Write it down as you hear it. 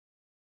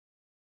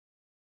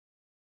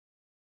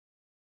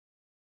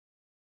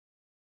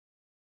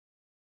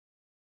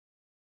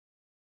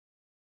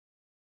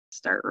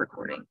start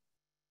recording.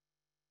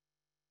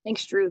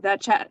 Thanks, Drew.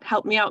 That chat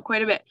helped me out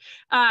quite a bit.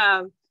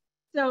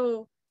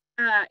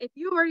 If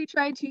you already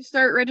tried to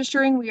start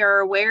registering, we are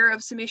aware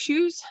of some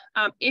issues.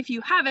 If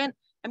you haven't,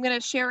 I'm going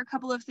to share a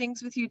couple of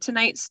things with you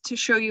tonight to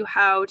show you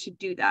how to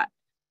do that.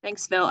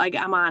 Thanks, Phil.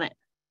 I'm on it.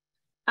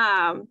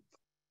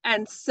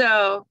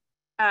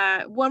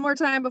 One more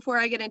time before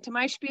I get into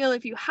my spiel,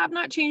 if you have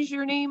not changed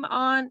your name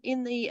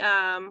in the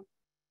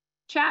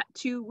chat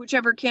to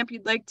whichever camp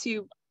you'd like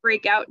to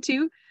break out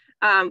to,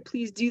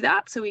 please do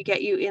that so we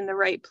get you in the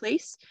right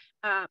place.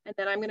 And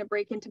then I'm going to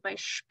break into my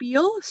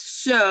spiel.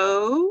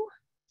 So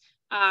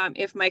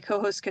if my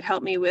co-host could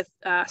help me with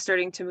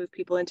starting to move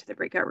people into the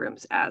breakout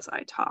rooms as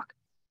I talk.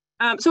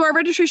 So our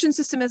registration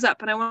system is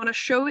up and I want to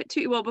show it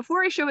to you. Well,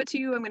 before I show it to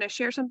you, I'm going to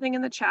share something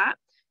in the chat.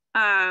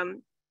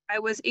 I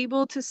was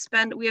able to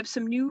we have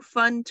some new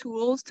fun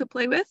tools to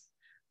play with.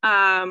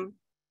 One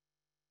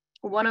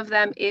of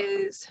them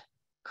is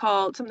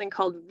something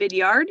called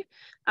Vidyard.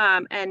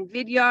 And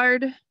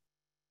Vidyard,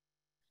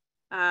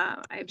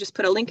 I've just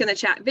put a link in the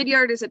chat.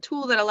 Vidyard is a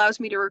tool that allows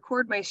me to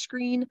record my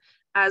screen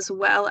as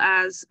well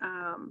as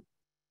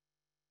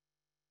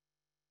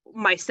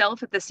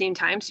myself at the same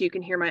time, so you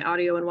can hear my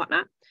audio and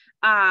whatnot.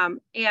 And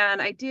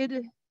I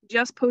did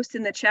just post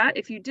in the chat.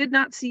 If you did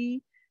not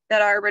see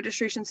that our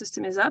registration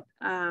system is up,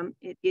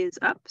 it is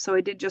up. So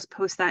I did just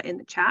post that in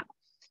the chat.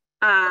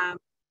 And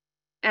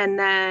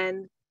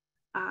then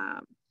I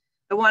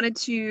wanted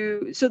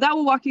to, so that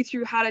will walk you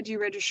through how to do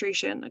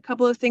registration. A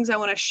couple of things I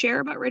want to share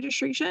about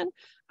registration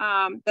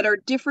that are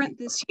different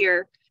this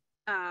year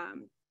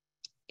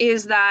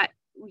is that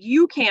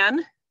you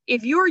can,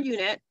 if your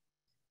unit,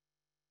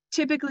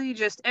 typically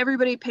just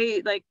everybody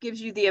gives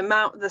you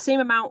the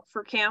same amount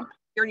for camp.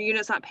 Your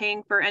unit's not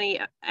paying for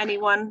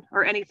anyone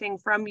or anything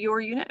from your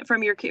unit, for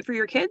your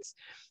kids,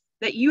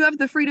 that you have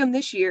the freedom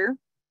this year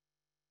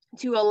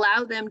to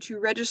allow them to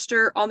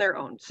register on their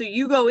own. So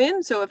you go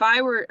in. So if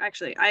I were,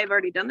 actually, I have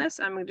already done this.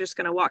 I'm just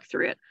going to walk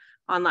through it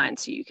online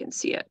so you can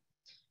see it.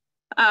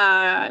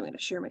 I'm going to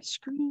share my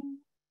screen.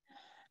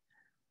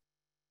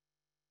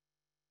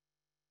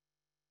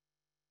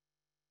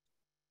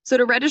 So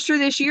to register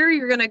this year,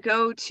 you're going to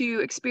go to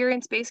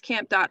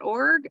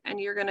experiencebasecamp.org and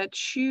you're going to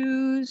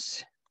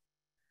choose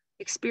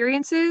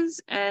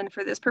experiences. And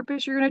for this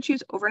purpose, you're going to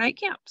choose overnight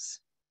camps.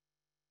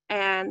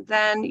 And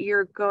then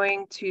you're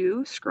going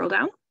to scroll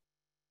down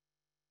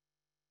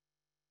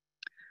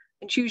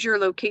and choose your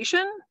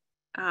location.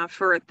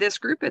 For this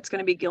group, it's going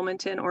to be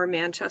Gilmanton or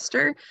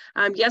Manchester.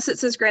 Yes, it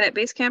says Granite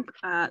Base Camp.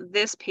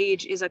 This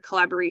page is a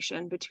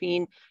collaboration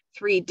between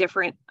 3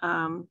 different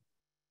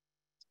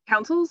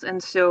councils.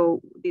 And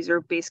so these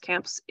are base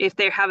camps. If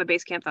they have a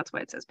base camp, that's why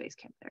it says base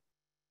camp there.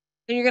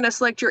 Then you're going to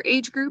select your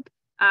age group.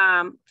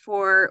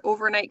 For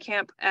overnight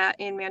camp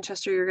in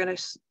Manchester, you're going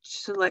to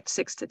select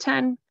 6 to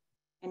 10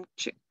 and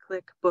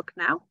click book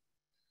now.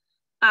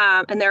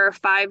 And there are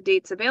 5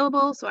 dates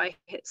available. So I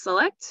hit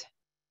select.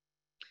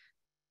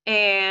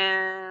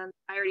 And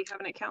I already have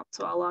an account,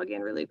 so I'll log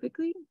in really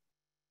quickly.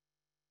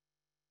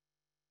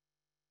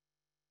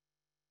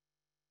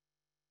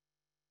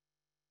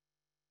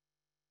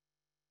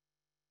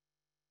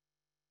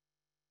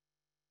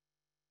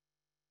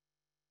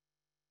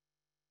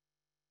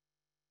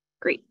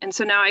 Great, and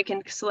so now I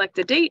can select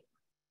a date.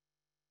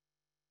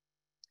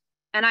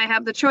 And I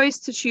have the choice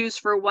to choose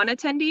for 1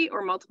 attendee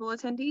or multiple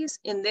attendees.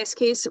 In this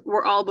case,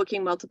 we're all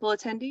booking multiple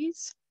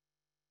attendees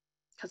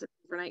because it's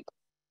overnight.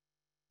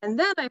 And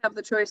then I have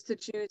the choice to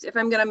choose if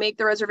I'm going to make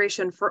the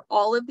reservation for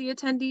all of the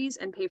attendees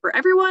and pay for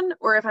everyone,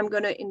 or if I'm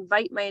going to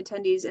invite my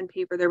attendees and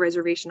pay for their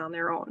reservation on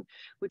their own,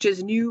 which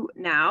is new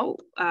now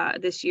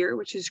this year,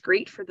 which is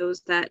great for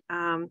those that,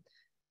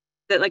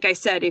 like I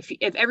said, if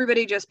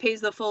everybody just pays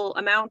the full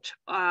amount,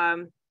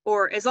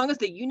 or as long as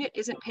the unit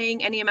isn't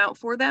paying any amount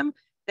for them,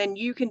 then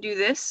you can do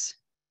this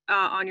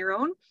on your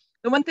own.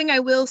 The one thing I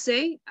will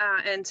say,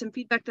 and some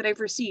feedback that I've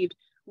received,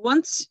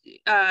 once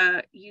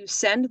you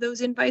send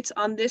those invites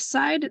on this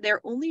side, they're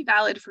only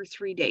valid for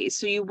 3 days.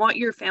 So you want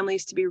your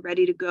families to be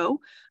ready to go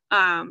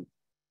on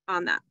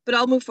that. But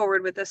I'll move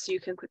forward with this so you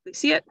can quickly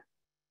see it.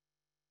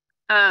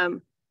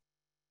 And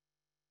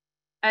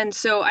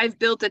so I've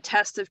built a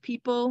test of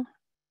people.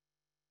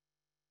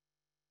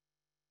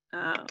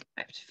 I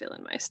have to fill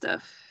in my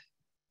stuff.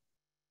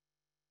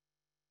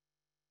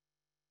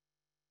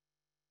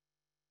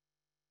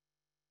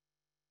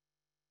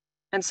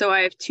 And so I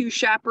have 2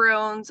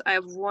 chaperones, I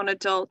have 1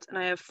 adult, and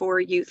I have 4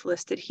 youth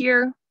listed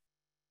here.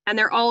 And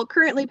they're all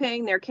currently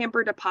paying their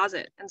camper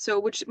deposit. And so,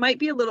 which might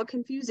be a little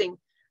confusing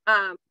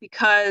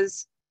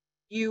because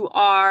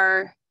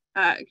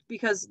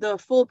because the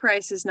full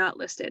price is not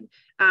listed.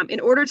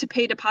 In order to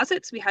pay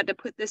deposits, we had to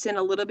put this in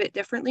a little bit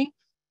differently.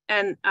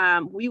 And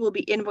we will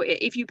be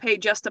if you pay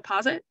just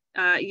deposit,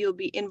 you'll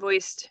be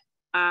invoiced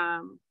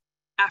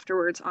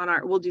afterwards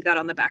we'll do that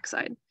on the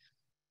backside.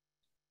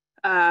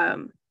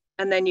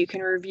 And then you can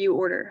review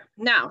order.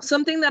 Now,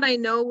 something that I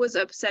know was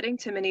upsetting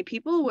to many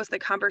people was the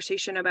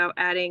conversation about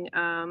adding,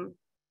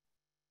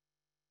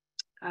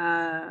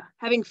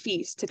 having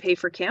fees to pay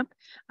for camp.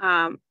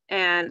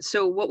 And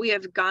so what we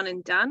have gone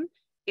and done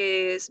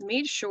is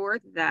made sure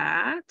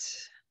that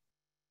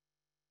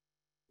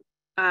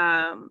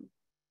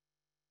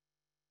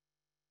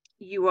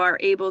you are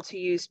able to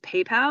use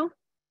PayPal.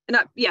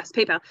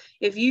 PayPal.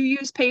 If you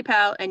use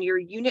PayPal and your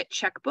unit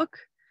checkbook,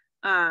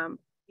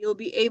 you'll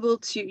be able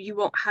to, you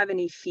won't have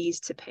any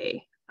fees to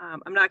pay.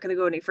 I'm not going to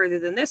go any further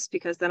than this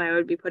because then I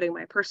would be putting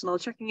my personal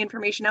checking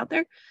information out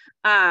there.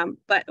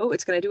 But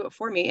it's going to do it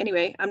for me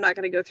anyway. I'm not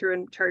going to go through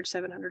and charge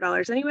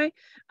 $700 anyway.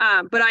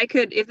 But I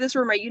could, if this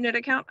were my unit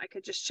account, I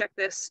could just check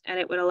this and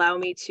it would allow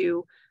me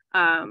to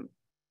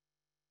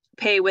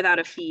pay without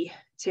a fee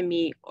to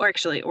me or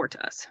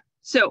to us.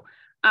 So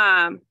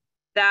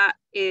that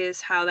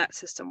is how that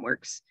system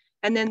works.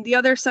 And then the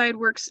other side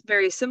works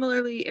very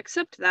similarly,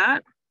 except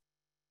that,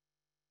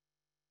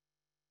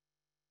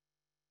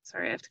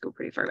 sorry, I have to go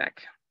pretty far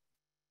back.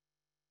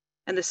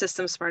 And the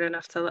system's smart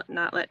enough to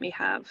not let me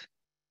have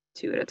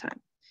 2 at a time.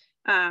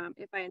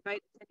 If I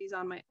invite attendees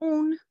on my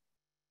own,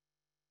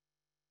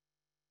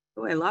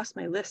 I lost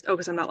my list.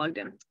 Because I'm not logged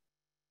in.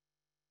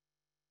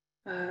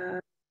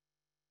 I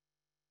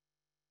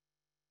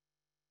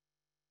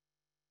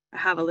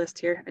have a list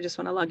here. I just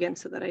want to log in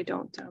so that I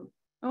don't,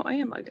 I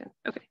am logged in.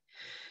 Okay.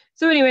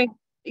 So anyway,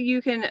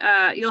 you can,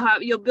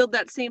 you'll build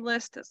that same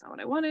list. That's not what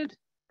I wanted.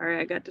 Sorry,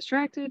 I got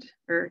distracted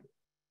or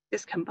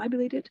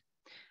discombobulated.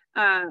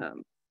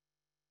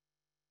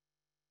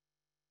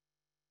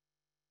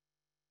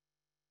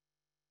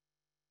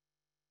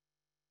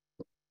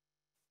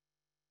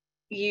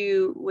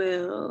 You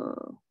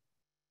will,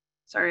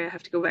 sorry, I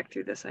have to go back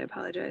through this. I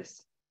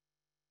apologize.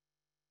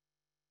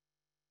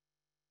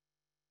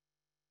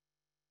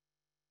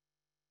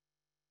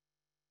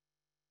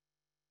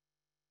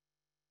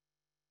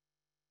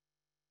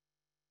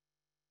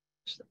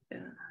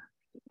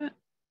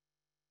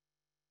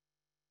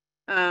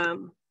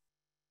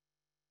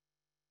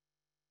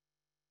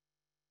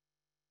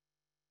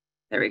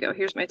 There we go.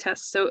 Here's my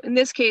test. So in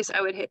this case,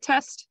 I would hit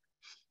test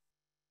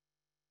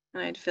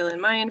and I'd fill in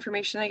my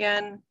information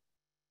again.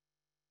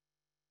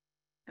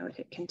 I would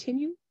hit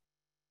continue.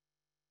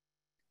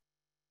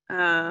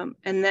 And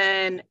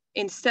then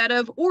instead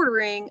of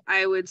ordering,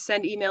 I would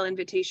send email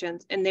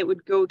invitations and they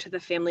would go to the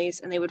families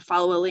and they would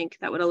follow a link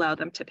that would allow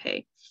them to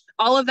pay.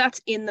 All of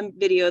that's in the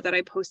video that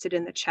I posted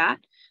in the chat.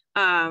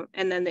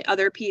 And then the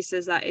other piece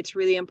is that it's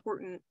really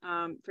important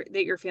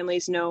that your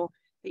families know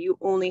that you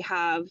only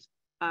have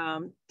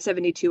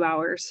 72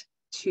 hours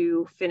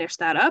to finish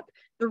that up.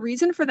 The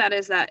reason for that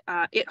is that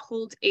it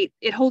holds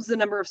the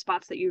number of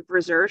spots that you've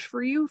reserved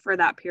for you for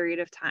that period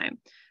of time.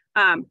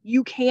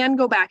 You can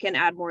go back and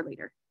add more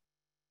later.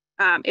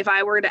 If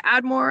I were to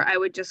add more, I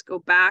would just go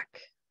back.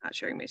 Not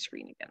sharing my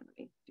screen again. Let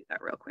me do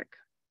that real quick.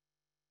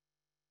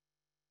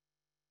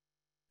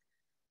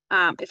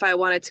 If I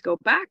wanted to go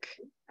back,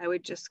 I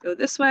would just go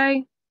this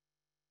way.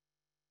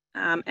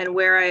 And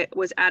where I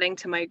was adding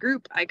to my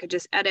group, I could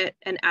just edit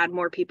and add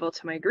more people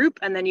to my group,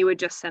 and then you would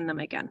just send them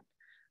again.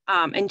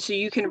 And so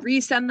you can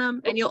resend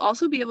them, and you'll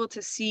also be able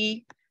to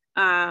see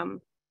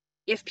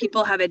if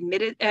people have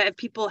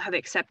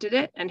accepted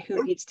it and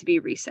who needs to be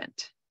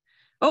resent.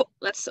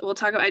 We'll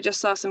talk about, I just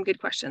saw some good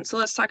questions. So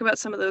let's talk about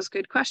some of those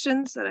good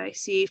questions that I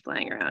see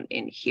flying around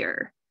in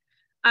here.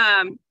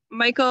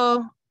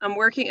 Michael, I'm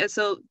working,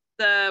 so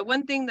the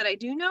one thing that I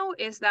do know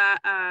is that,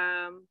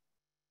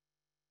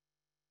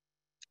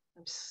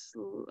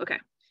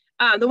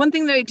 the one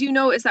thing that I do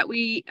know is that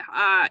we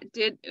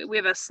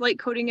have a slight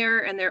coding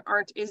error and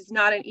is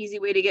not an easy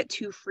way to get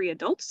 2 free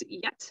adults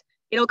yet.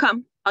 It'll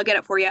come, I'll get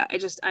it for you.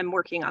 I'm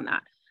working on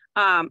that.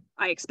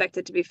 I expect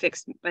it to be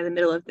fixed by the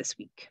middle of this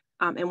week.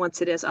 And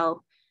once it is,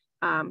 I'll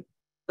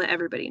let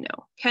everybody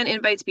know. Can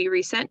invites be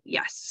resent?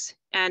 Yes.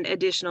 And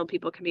additional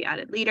people can be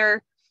added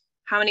later.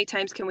 How many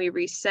times can we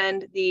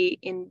resend the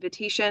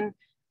invitation?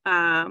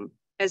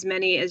 As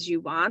many as you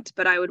want,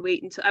 but I would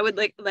wait until, I would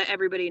let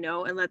everybody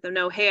know and let them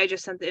know, hey, I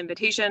just sent the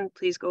invitation,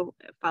 please go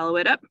follow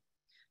it up.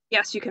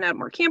 Yes, you can add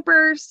more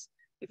campers.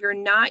 If you're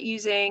not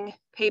using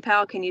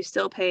PayPal, can you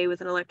still pay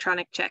with an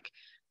electronic check?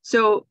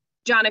 So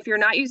John, if you're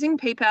not using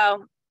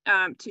PayPal,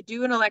 to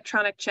do an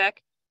electronic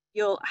check,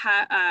 you'll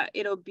have,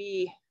 it'll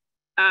be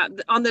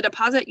on the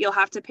deposit, you'll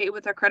have to pay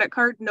with a credit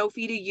card, no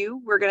fee to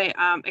you. We're going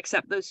to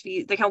accept those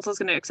fees. The council is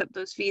going to accept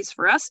those fees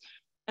for us.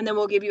 And then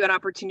we'll give you an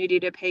opportunity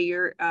to pay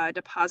your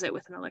deposit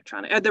with an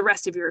electronic, the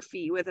rest of your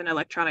fee with an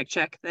electronic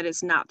check that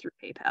is not through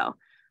PayPal.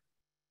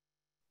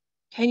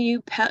 Can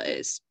you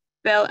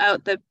spell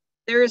out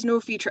there is no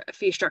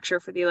fee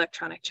structure for the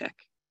electronic check.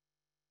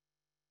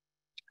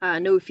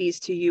 No fees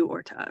to you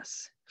or to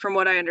us, from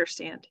what I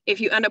understand.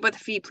 If you end up with a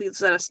fee,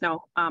 please let us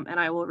know, and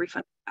I will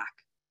refund it back.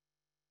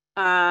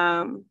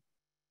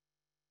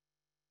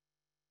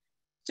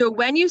 So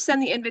when you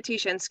send the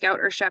invitation, Scout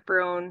or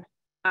Chaperone,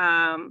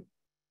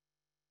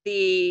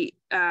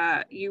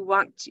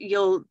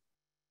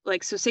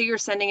 so say you're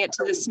sending it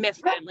to the Smith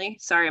family.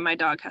 Sorry, my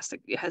dog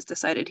has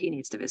decided he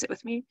needs to visit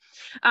with me.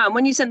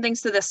 When you send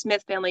things to the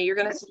Smith family, you're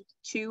going to send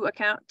two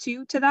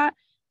to that.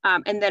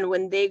 And then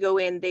when they go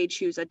in, they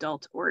choose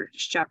adult or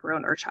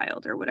chaperone or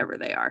child or whatever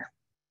they are.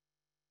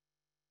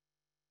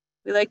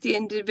 We like the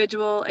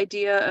individual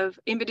idea of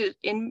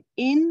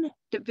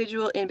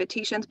individual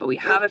invitations, but we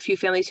have a few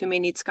families who may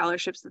need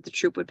scholarships that the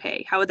troop would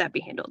pay. How would that be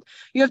handled?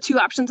 You have two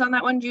options on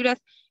that one, Judith.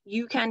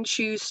 You can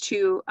choose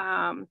to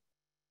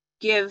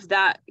give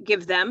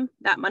them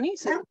that money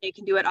so that they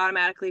can do it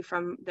automatically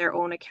from their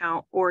own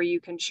account, or you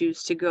can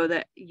choose to go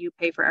that you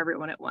pay for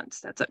everyone at once.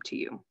 That's up to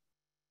you.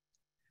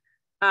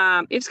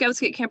 If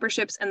Scouts get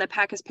camperships and the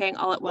PAC is paying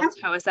all at once,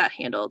 how is that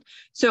handled?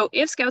 So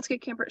if Scouts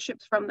get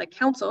camperships from the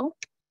council,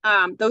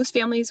 those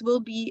families will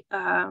be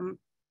told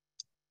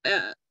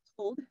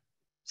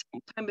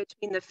sometime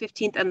between the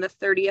 15th and the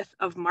 30th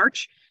of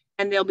March,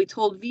 and they'll be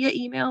told via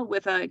email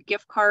with a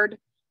gift card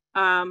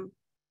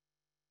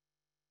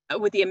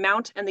with the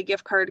amount and the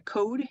gift card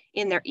code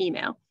in their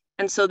email.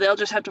 And so they'll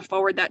just have to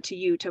forward that to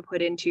you to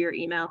put into your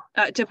email,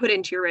 to put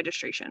into your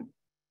registration.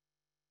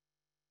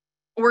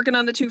 Working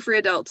on the 2 free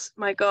adults,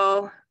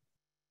 Michael.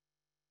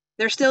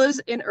 There still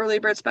is an early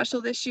bird special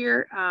this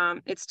year.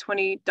 It's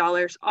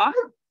 $20 off.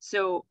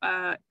 So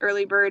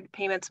early bird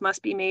payments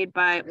must be made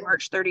by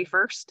March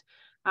 31st.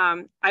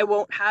 I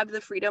won't have the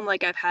freedom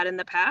like I've had in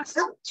the past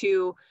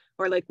to,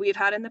 or like we've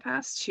had in the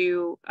past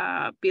to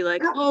be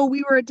like, oh,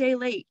 we were a day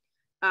late.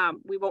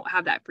 We won't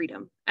have that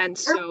freedom. And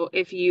so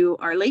if you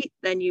are late,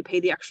 then you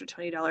pay the extra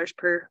 $20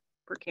 per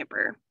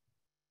camper.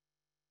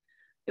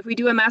 If we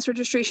do a mass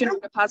registration or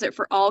deposit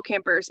for all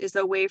campers, is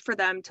there a way for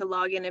them to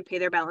log in and pay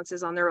their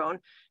balances on their own?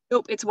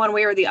 Nope, it's one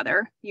way or the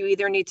other. You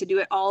either need to do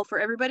it all for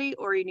everybody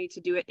or you need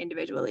to do it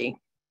individually.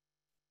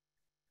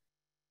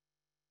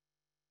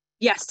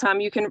 Yes, Tom,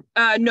 you can,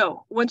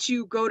 no, once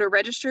you go to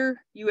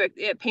register,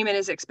 payment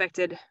is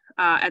expected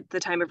at the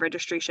time of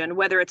registration,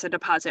 whether it's a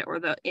deposit or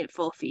the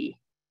full fee.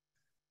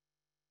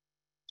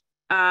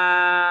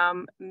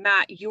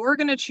 Matt, you're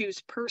gonna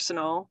choose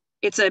personal.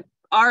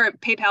 Our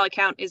PayPal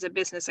account is a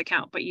business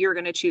account, but you're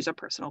gonna choose a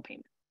personal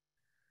payment.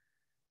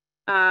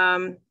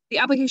 The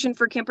application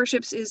for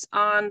camperships is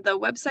on the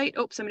website.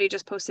 Oh, somebody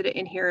just posted it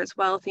in here as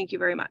well. Thank you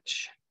very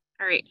much.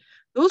 All right,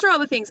 those are all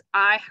the things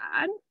I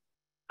had.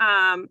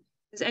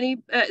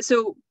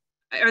 So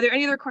are there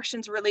any other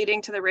questions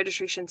relating to the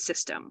registration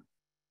system?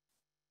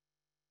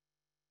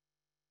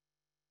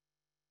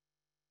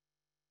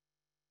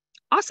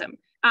 Awesome.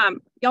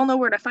 Y'all know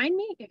where to find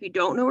me. If you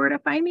don't know where to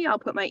find me, I'll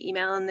put my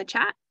email in the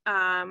chat.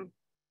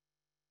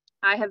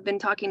 I have been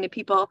talking to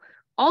people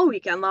all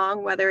weekend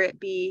long, whether it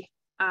be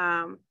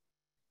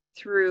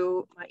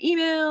through my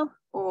email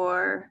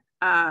or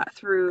I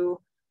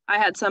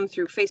had some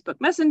through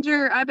Facebook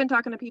Messenger. I've been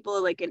talking to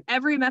people like in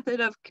every method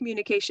of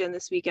communication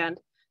this weekend,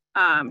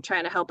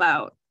 trying to help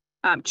out,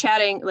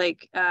 chatting,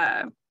 like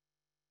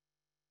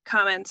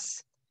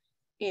comments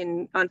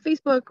on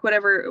Facebook,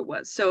 whatever it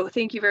was. So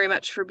thank you very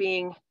much for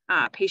being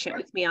patient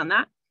with me on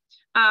that.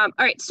 All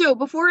right, so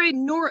before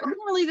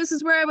normally this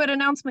is where I would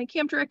announce my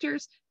camp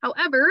directors.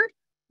 However,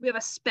 we have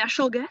a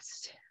special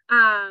guest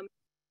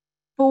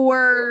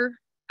for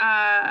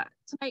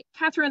tonight.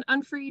 Catherine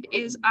Unfried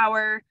is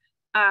our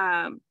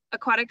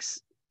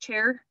aquatics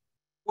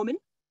chairwoman,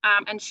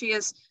 and she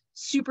is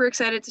super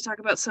excited to talk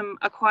about some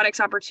aquatics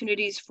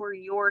opportunities for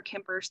your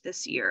campers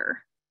this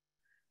year.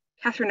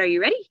 Catherine, are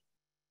you ready?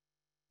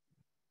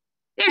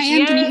 There I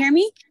am. Can you hear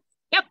me?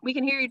 Yep, we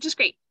can hear you just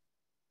great.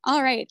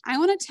 All right, I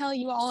want to tell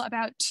you all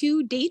about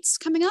 2 dates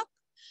coming up.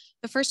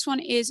 The first one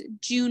is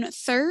June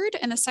 3rd,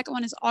 and the second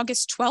one is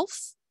August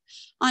 12th.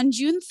 On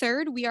June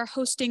 3rd, we are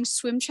hosting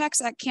swim checks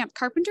at Camp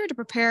Carpenter to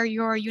prepare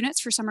your units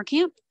for summer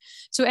camp.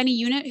 So any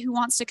unit who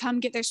wants to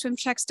come get their swim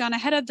checks done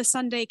ahead of the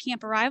Sunday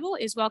camp arrival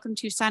is welcome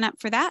to sign up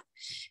for that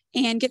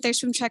and get their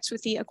swim checks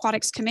with the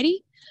aquatics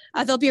committee.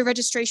 There'll be a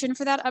registration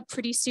for that up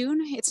pretty soon.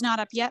 It's not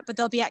up yet, but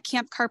they'll be at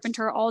Camp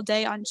Carpenter all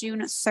day on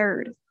June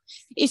 3rd.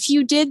 If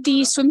you did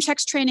the swim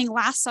checks training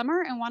last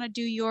summer and want to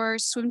do your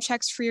swim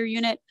checks for your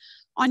unit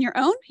on your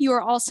own, you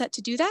are all set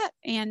to do that.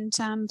 And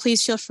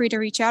please feel free to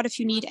reach out if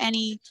you need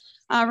any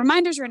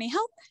reminders or any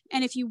help.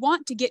 And if you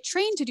want to get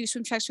trained to do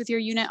swim checks with your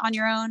unit on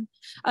your own,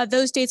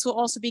 those dates will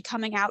also be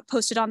coming out,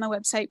 posted on the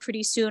website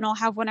pretty soon. I'll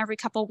have one every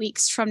couple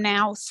weeks from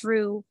now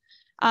through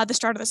the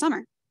start of the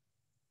summer.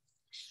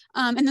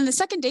 And then the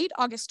second date,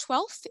 August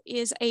 12th,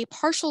 is a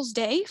partials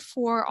day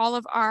for all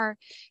of our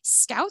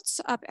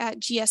scouts up at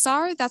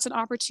GSR. That's an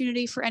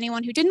opportunity for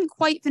anyone who didn't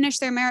quite finish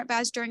their merit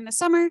badge during the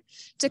summer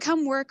to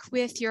come work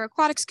with your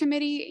aquatics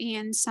committee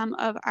and some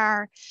of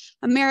our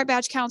merit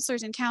badge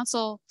counselors and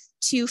council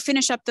to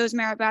finish up those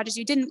merit badges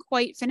you didn't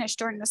quite finish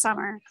during the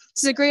summer.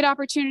 This is a great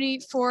opportunity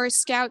for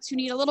scouts who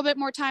need a little bit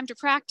more time to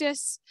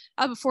practice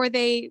before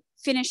they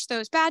finish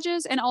those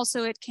badges, and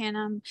also it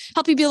can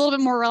help you be a little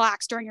bit more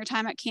relaxed during your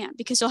time at camp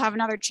because you'll have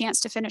another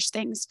chance to finish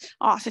things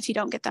off if you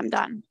don't get them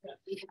done.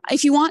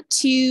 If you want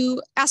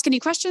to ask any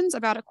questions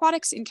about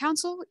aquatics in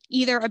council,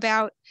 either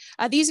about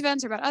these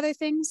events or about other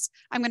things,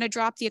 I'm going to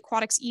drop the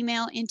aquatics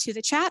email into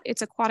the chat.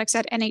 It's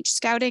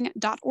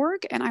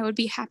aquatics@nhscouting.org, and I would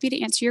be happy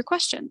to answer your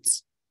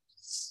questions.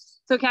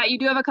 So Kat, you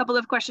do have a couple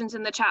of questions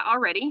in the chat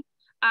already.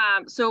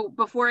 So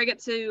before I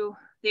get to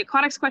the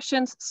aquatics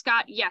questions.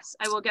 Scott, yes,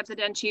 I will get the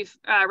Den Chief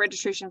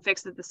registration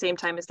fixed at the same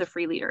time as the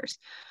free leaders.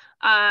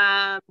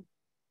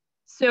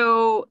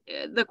 So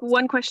the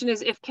one question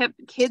is, if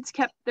kids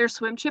kept their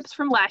swim chips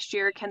from last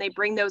year, can they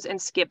bring those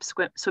and skip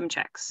swim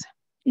checks?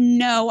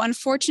 No,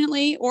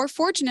 unfortunately or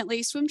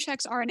fortunately, swim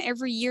checks are an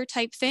every year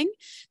type thing.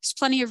 There's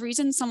plenty of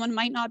reasons someone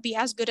might not be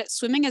as good at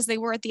swimming as they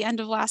were at the end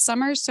of last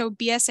summer. So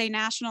BSA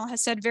National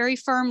has said very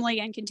firmly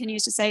and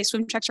continues to say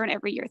swim checks are an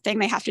every year thing.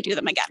 They have to do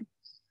them again.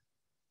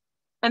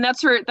 And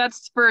that's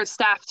for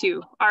staff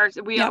too.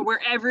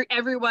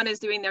 Everyone is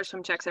doing their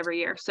swim checks every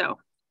year. So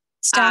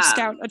staff,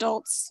 scout,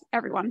 adults,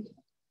 everyone.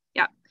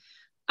 Yeah.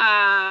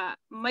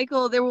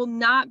 Michael, there will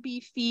not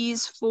be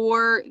fees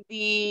for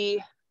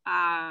the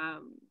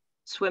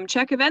swim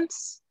check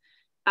events.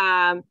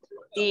 I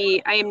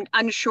am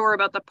unsure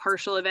about the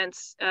partial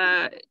events,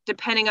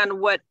 depending on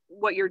what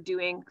you're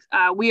doing.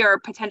 We are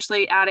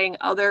potentially adding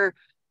other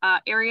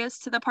areas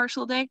to the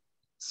partial day.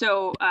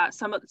 So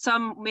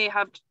some may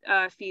have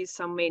fees,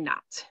 some may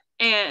not.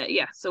 And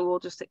yeah, so we'll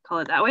just call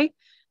it that way.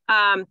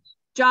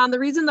 John, the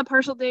reason the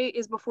partial day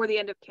is before the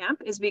end of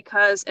camp is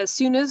because as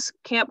soon as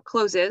camp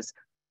closes,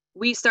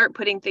 we start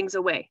putting things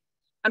away.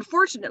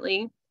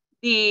 Unfortunately,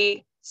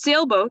 the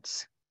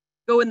sailboats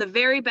go in the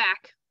very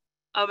back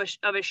of a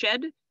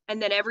shed, and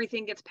then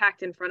everything gets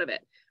packed in front of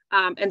it.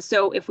 And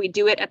so if we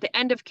do it at the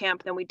end of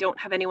camp, then we don't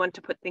have anyone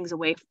to put things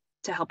away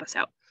to help us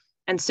out.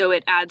 And so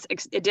it adds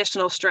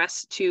additional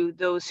stress to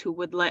those who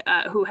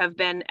have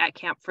been at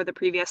camp for the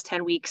previous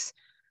 10 weeks,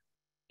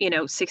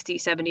 60,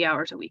 70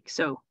 hours a week.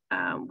 So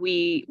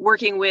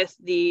working with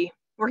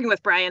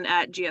Brian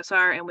at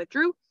GSR and with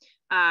Drew,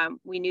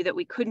 we knew that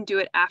we couldn't do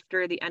it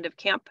after the end of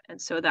camp.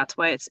 And so that's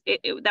why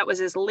that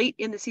was as late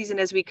in the season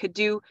as we could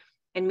do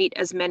and meet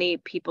as many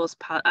people's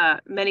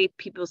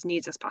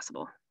needs as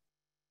possible.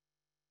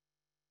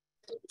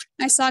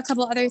 I saw a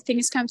couple other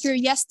things come through.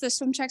 Yes, the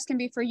swim checks can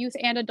be for youth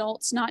and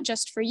adults, not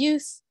just for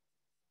youth.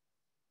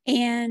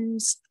 And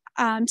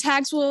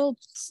tags will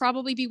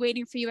probably be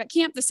waiting for you at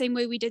camp the same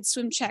way we did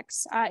swim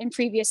checks in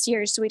previous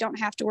years, so we don't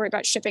have to worry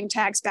about shipping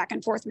tags back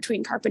and forth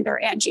between Carpenter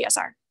and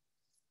GSR.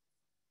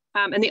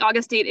 And the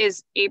August date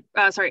is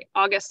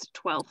August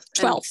 12th.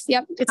 12th,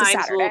 yep, it's a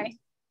Saturday.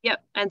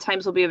 And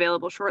times will be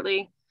available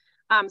shortly.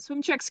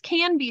 Swim checks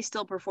can be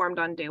still performed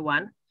on day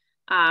one,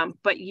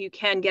 but you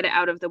can get it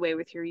out of the way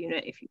with your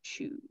unit if you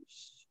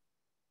choose.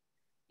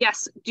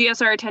 Yes,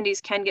 GSR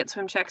attendees can get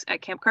swim checks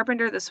at Camp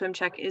Carpenter. The swim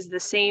check is the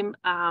same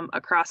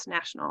across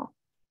National.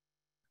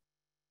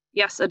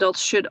 Yes, adults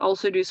should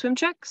also do swim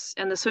checks,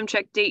 and the swim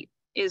check date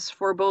is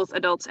for both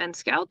adults and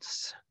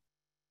scouts.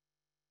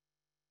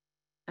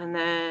 And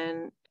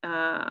then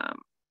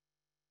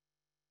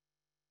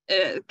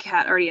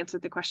Kat already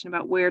answered the question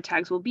about where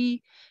tags will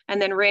be.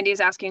 And then Randy is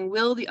asking,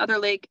 will the other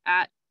lake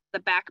at the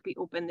back be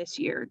open this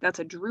year? That's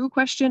a Drew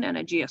question and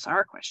a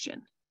GSR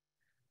question.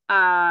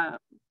 How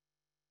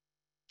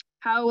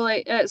will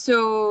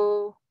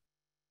so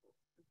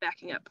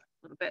backing up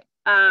a little bit.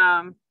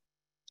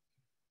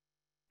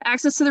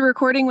 Access to the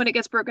recording, when it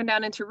gets broken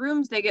down into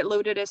rooms, they get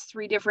loaded as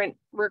 3 different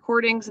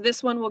recordings.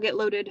 This one will get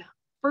loaded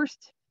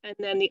first, and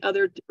then the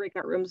other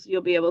breakout rooms,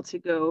 you'll be able to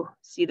go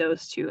see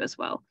those too as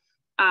well.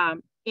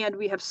 And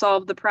we have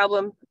solved the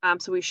problem,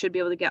 so we should be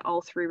able to get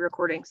all 3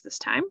 recordings this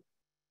time.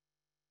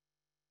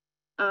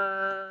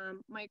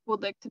 Mike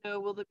would like to know,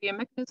 will there be a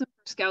mechanism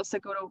for scouts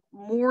that go to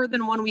more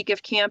than 1 week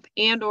of camp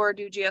and or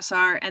do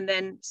GSR and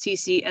then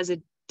CC as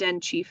a den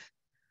chief?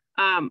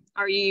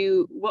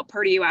 What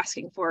part are you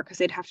asking for? Because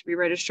they'd have to be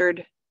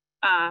registered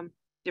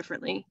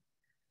differently.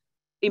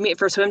 You mean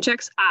for swim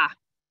checks?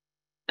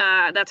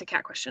 That's a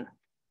Cat question.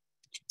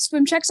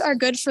 Swim checks are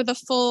good for the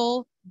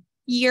full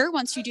year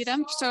once you do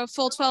them, so a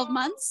full 12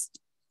 months.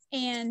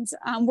 And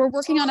we're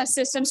working on a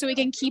system so we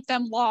can keep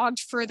them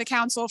logged for the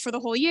council for the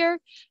whole year.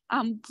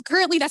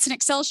 Currently, that's an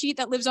Excel sheet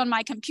that lives on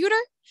my computer.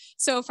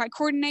 So if I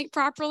coordinate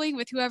properly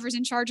with whoever's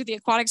in charge of the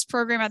aquatics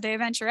program at the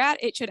event you're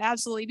at, it should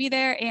absolutely be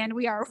there. And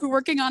we're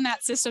working on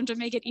that system to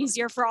make it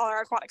easier for all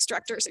our aquatics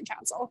directors and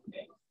council.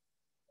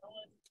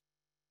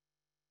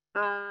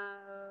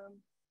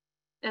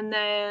 And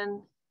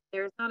then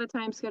there's not a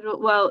time schedule.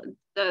 Well,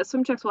 the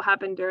swim checks will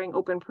happen during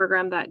open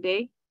program that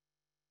day.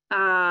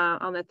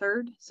 On the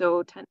 3rd,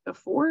 so 10 to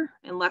 4,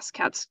 unless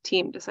Kat's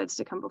team decides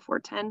to come before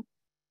 10.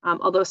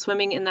 Although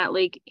swimming in that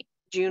lake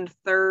June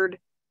 3rd,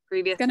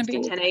 previous to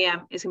 10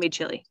 a.m. is gonna be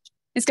chilly.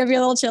 It's gonna be a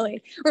little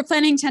chilly. We're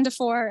planning 10 to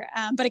 4,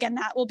 but again,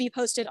 that will be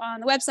posted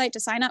on the website to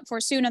sign up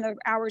for soon, and the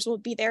hours will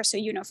be there so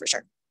you know for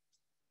sure.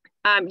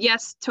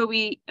 Yes,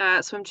 Toby,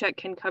 swim check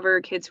can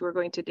cover kids who are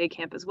going to day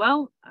camp as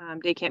well.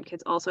 Day camp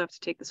kids also have to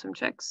take the swim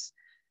checks.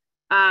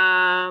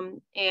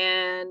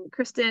 And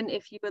Kristen,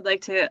 if you would like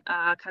to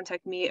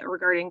contact me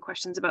regarding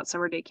questions about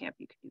summer day camp,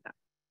 you can do that.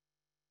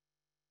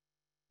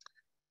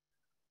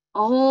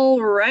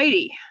 All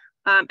righty.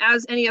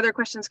 As any other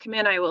questions come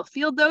in, I will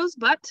field those.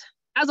 But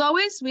as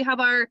always, we have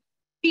our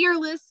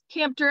fearless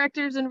camp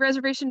directors and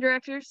reservation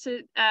directors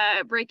to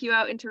break you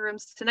out into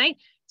rooms tonight.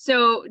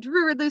 So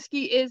Drew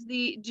Rudlewski is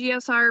the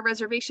GSR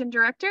reservation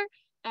director.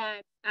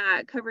 and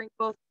covering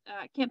both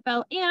Camp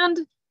Bell and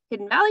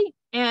Hidden Valley.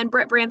 And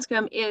Brett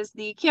Branscombe is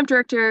the camp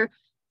director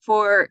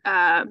for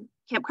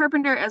Camp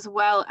Carpenter as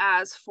well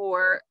as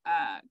for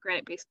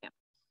Granite Base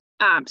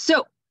Camp.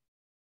 So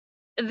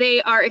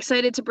they are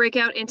excited to break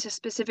out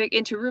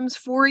into rooms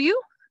for you.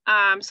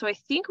 So I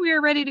think we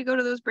are ready to go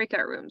to those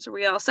breakout rooms. Are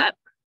we all set?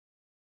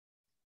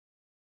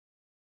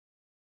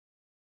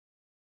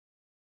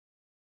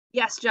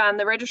 Yes, John,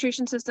 the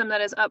registration system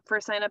that is up for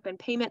sign up and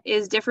payment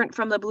is different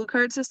from the Blue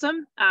Card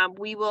system.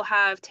 We will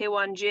have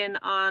Taewon Jin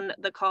on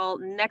the call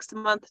next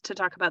month to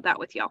talk about that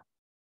with y'all.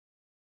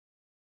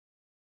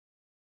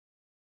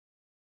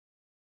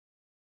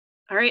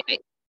 All right, I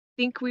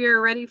think we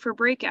are ready for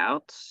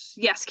breakout.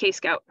 Yes,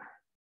 K-Scout.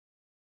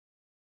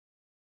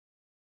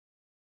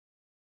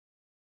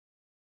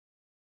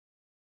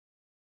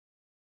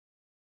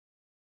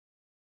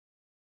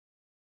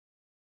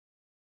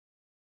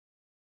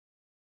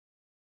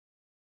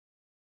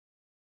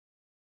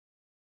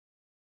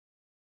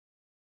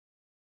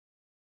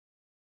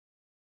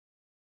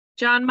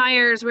 John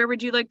Myers, where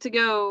would you like to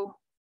go?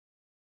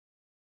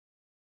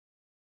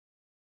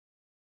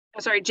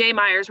 Oh, sorry, Jay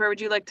Myers, where would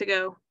you like to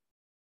go?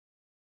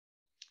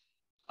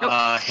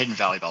 Hidden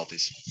Valley Bell,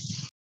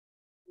 please.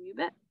 You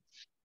bet.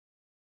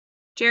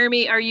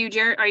 Jeremy,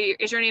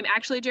 is your name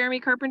actually Jeremy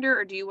Carpenter,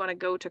 or do you want to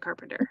go to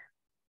Carpenter?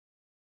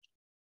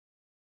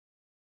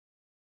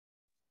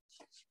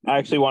 I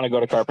actually want to go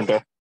to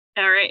Carpenter.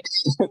 All right.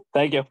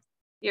 Thank you.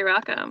 You're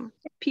welcome.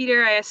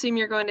 Peter, I assume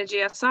you're going to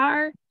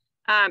GSR.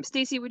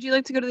 Stacy, would you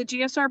like to go to the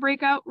GSR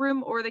breakout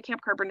room or the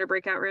Camp Carpenter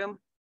breakout room?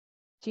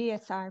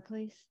 GSR,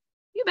 please.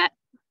 You bet.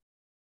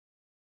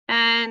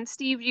 And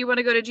Steve, you want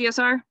to go to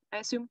GSR, I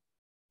assume?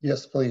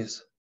 Yes,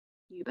 please.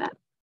 You bet.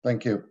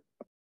 Thank you.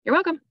 You're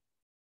welcome.